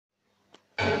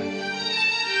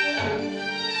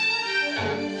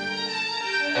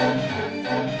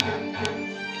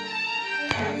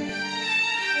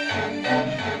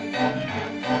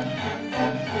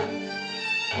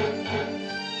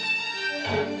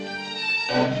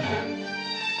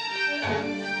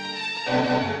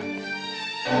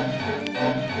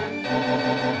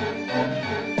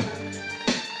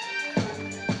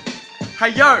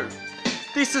Hey yo,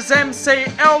 this is Emcee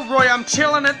Elroy. I'm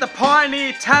chilling at the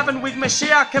Pioneer Tavern with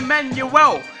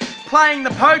MashiachImmanuel, playing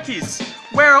the pokies.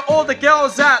 Where are all the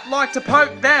girls at? Like to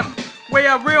poke them. We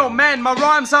are real men, my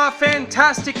rhymes are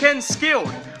fantastic and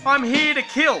skilled. I'm here to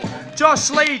kill. Josh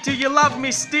Lee, do you love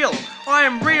me still? I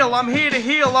am real, I'm here to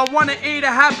heal. I wanna eat a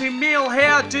happy meal.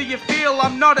 How do you feel?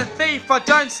 I'm not a thief, I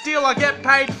don't steal, I get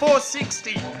paid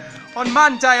 $4.60. On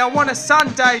Monday, I want a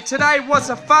Sunday. Today was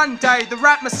a fun day. The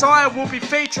Rap Messiah will be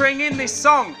featuring in this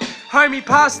song. Homie,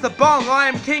 pass the bong. I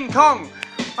am King Kong.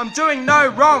 I'm doing no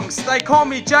wrongs. They call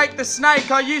me Jake the Snake.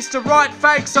 I used to write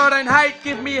fakes, I don't hate.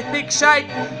 Give me a thick shake.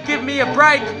 Give me a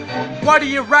break. What do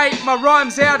you rate? My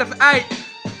rhyme's out of 8.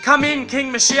 Come in,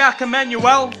 King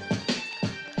MashiachImmanuel.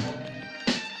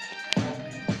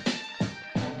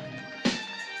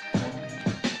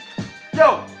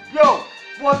 Yo,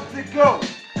 what's the go?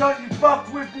 Don't you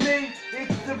fuck with me?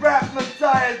 It's the Rap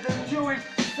Messiah, the Jewish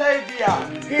Savior.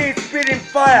 He's spitting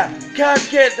fire, can't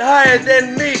get higher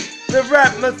than me. The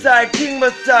Rap Messiah, King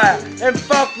Messiah. And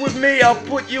fuck with me, I'll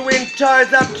put you in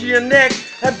ties up to your neck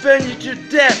and burn you to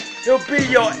death. It'll be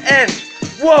your end.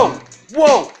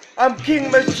 Whoa, I'm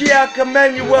King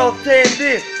MashiachImmanuel saying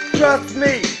this. Trust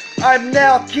me, I'm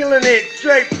now killing it.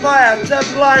 Straight fire,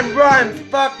 sublime rhymes.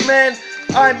 Fuck man,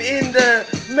 I'm in the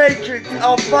Matrix,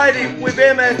 I'll fight it with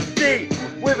MSD,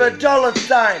 with a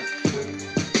 $sign.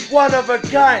 One of a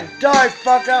kind, die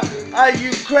fucker, are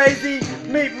you crazy?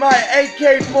 Meet my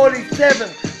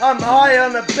AK-47, I'm high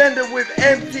on a bender with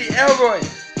Emcee Elroy.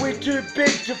 We're too big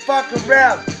to fuck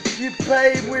around. You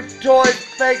play with toys,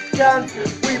 fake guns,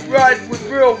 we ride with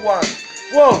real ones.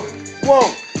 Whoa,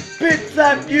 bitch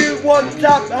slap you, what's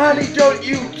up honey, don't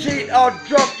you cheat, I'll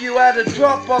drop you at a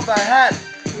drop of a hat.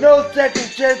 No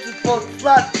second chances for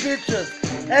slut bitches,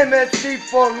 MSD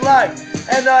for life,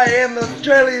 and I am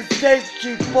Australia's state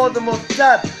chief for the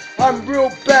Mossad. I'm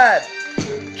real bad,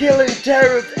 killing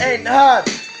terrorists ain't hard.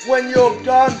 When you're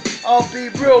gone, I'll be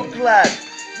real glad.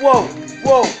 Whoa,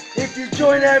 if you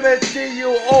join MSD,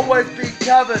 you'll always be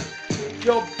covered.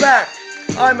 You're back,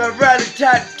 I'm a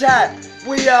rat-a-tat-tat.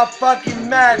 We are fucking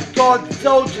mad, God's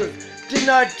soldiers. Didn't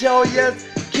I tell you?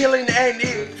 Killing ain't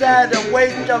it sad, a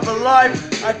waste of a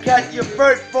life. I cut your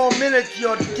throat 4 minutes,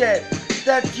 you're dead.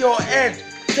 That's your end.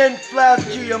 Send flowers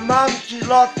to your mum, she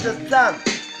lost her son.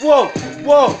 Whoa,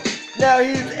 now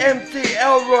here's Emcee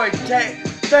Elroy.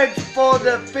 Thanks for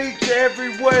the feature,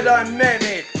 every word I meant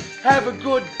it. Have a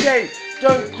good day,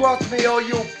 don't cross me or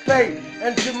you'll pay.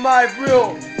 And to my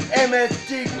real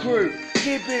MSD crew,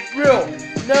 keep it real,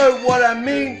 know what I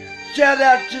mean? Shout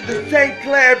out to the St.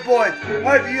 Clair boys.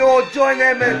 Hope you all join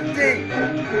MSD.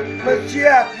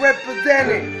 Mashiach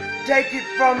representing. Take it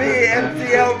from here,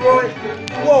 Emcee Elroy.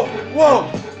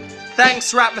 Whoa.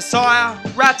 Thanks, Rap Messiah.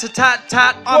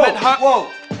 Rat-a-tat-tat. I'm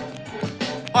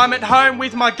at home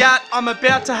with my gat. I'm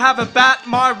about to have a bat.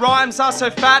 My rhymes are so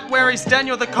fat. Where is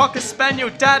Daniel the Cocker Spaniel?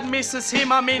 Dad misses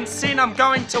him. I'm in sin. I'm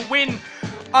going to win.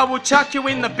 I will chuck you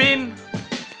in the bin.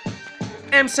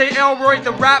 Emcee Elroy,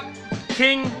 the Rap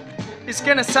King, is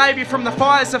gonna save you from the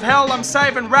fires of hell. I'm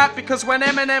saving rap because when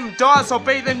Eminem dies, I'll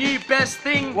be the new best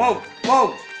thing. Whoa.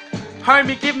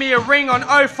 Homie, give me a ring on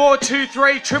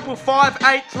 0423 555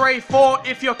 834.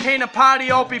 If you're keen to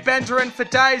party, I'll be bendering for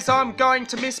days. I'm going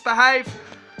to misbehave.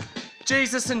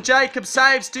 Jesus and Jacob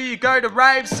saves. Do you go to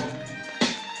raves?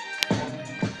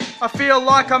 I feel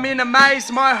like I'm in a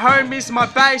maze. My home is my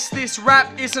base. This rap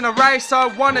isn't a race. I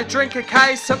wanna drink a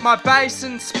case at my base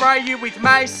and spray you with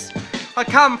mace. I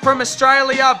come from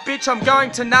Australia, bitch, I'm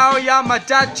going to know ya. My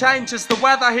dad changes the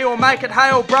weather, he'll make it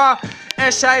hail, bruh.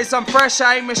 Eshays, I'm fresh,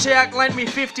 eh? Mashiach lent me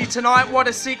 50 tonight, what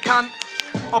a sick cunt.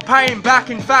 I'll pay him back,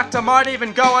 in fact, I might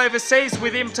even go overseas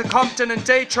with him to Compton and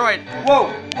Detroit.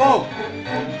 Whoa.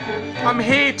 I'm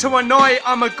here to annoy,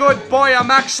 I'm a good boy,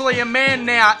 I'm actually a man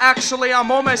now. Actually,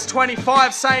 I'm almost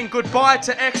 25, saying goodbye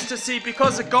to ecstasy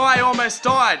because a guy almost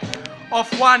died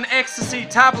off one ecstasy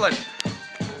tablet.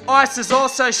 Ice is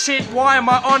also shit, why am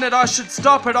I on it? I should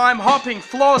stop it, I'm hopping,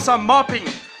 floors I'm mopping.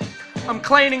 I'm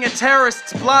cleaning a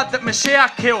terrorist's blood that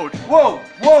Mashiach killed. Whoa.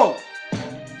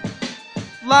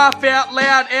 Laugh out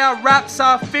loud, our raps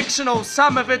are fictional,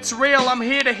 some of it's real, I'm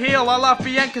here to heal, I love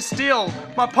Bianca Steele.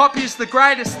 My poppy's the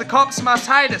greatest, the cops must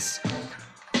hate us.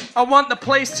 I want the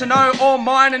police to know all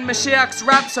mine and Mashiach's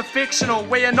raps are fictional.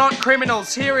 We are not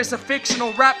criminals, here is a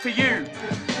fictional rap for you.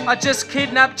 I just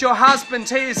kidnapped your husband,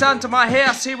 he is under my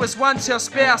house, he was once your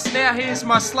spouse, now he is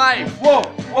my slave. Whoa,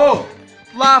 whoa.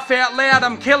 Laugh out loud,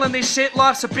 I'm killing this shit,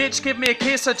 life's a bitch, give me a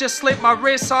kiss, I just slit my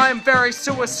wrist, I am very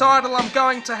suicidal, I'm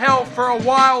going to hell for a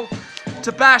while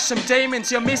to bash some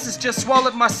demons, your missus just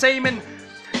swallowed my semen,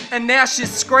 and now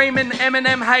she's screaming,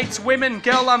 Eminem hates women,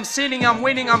 girl I'm sinning, I'm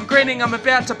winning, I'm grinning, I'm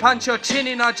about to punch your chin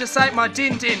in, I just ate my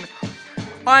din-din.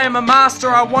 I am a master,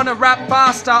 I wanna rap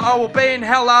faster, I will be in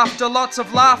hell after lots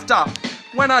of laughter.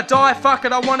 When I die, fuck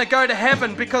it, I wanna go to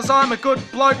heaven, because I'm a good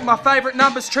bloke, my favourite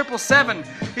number's 777.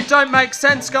 It don't make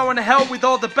sense going to hell with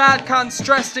all the bad cunts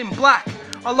dressed in black.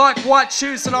 I like white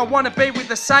shoes and I wanna be with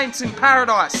the saints in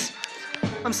paradise.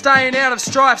 I'm staying out of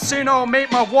strife, soon I'll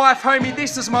meet my wife, homie,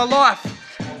 this is my life.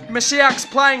 Mashiach's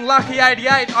playing Lucky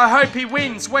 88, I hope he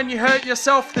wins. When you hurt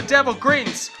yourself, the devil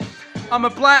grins. I'm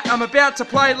about to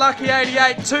play Lucky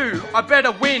 88 too. I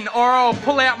better win or I'll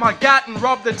pull out my gat and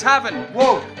rob the tavern.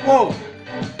 Whoa, whoa.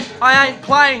 I ain't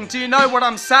playing, do you know what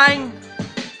I'm saying?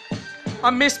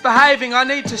 I'm misbehaving, I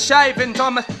need to shave, and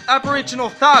I'm an Aboriginal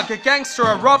thug, a gangster,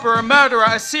 a robber, a murderer,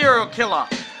 a serial killer,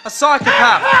 a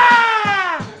psychopath.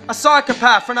 A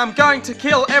psychopath, and I'm going to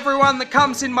kill everyone that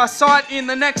comes in my sight in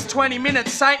the next 20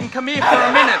 minutes. Satan, come here for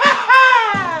a minute.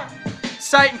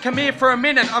 Satan, come here for a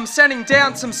minute. I'm sending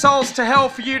down some souls to hell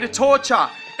for you to torture.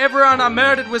 Everyone I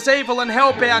murdered was evil and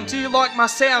hellbound. Do you like my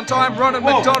sound? I'm Ronald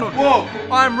McDonald. Whoa.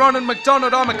 I'm Ronald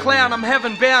McDonald. I'm a clown. I'm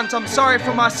heaven bound. I'm sorry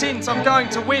for my sins. I'm going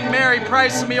to win. Mary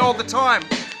prays for me all the time.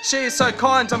 She is so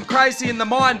kind. I'm crazy in the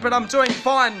mind, but I'm doing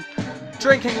fine.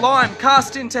 Drinking lime,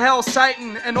 cast into hell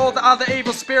Satan and all the other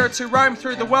evil spirits who roam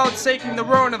through the world seeking the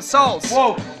ruin of souls.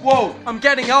 Whoa, whoa. I'm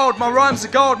getting old, my rhymes are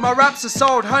gold, my raps are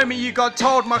sold. Homie, you got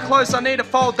told, my clothes I need to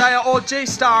fold. They are all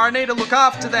G-Star, I need to look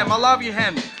after them. I love you,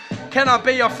 Hen. Can I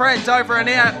be your friend? Over and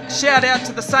out. Shout out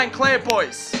to the St. Clair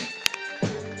boys.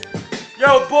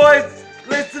 Yo, boys,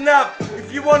 listen up.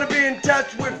 If you want to be in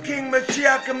touch with King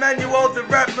MashiachImmanuel, the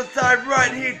Rap Messiah,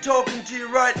 right here talking to you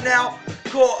right now,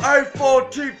 call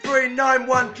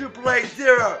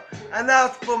 0423918880 and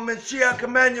ask for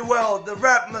MashiachImmanuel, the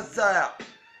Rap Messiah.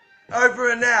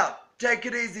 Over and out. Take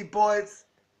it easy, boys.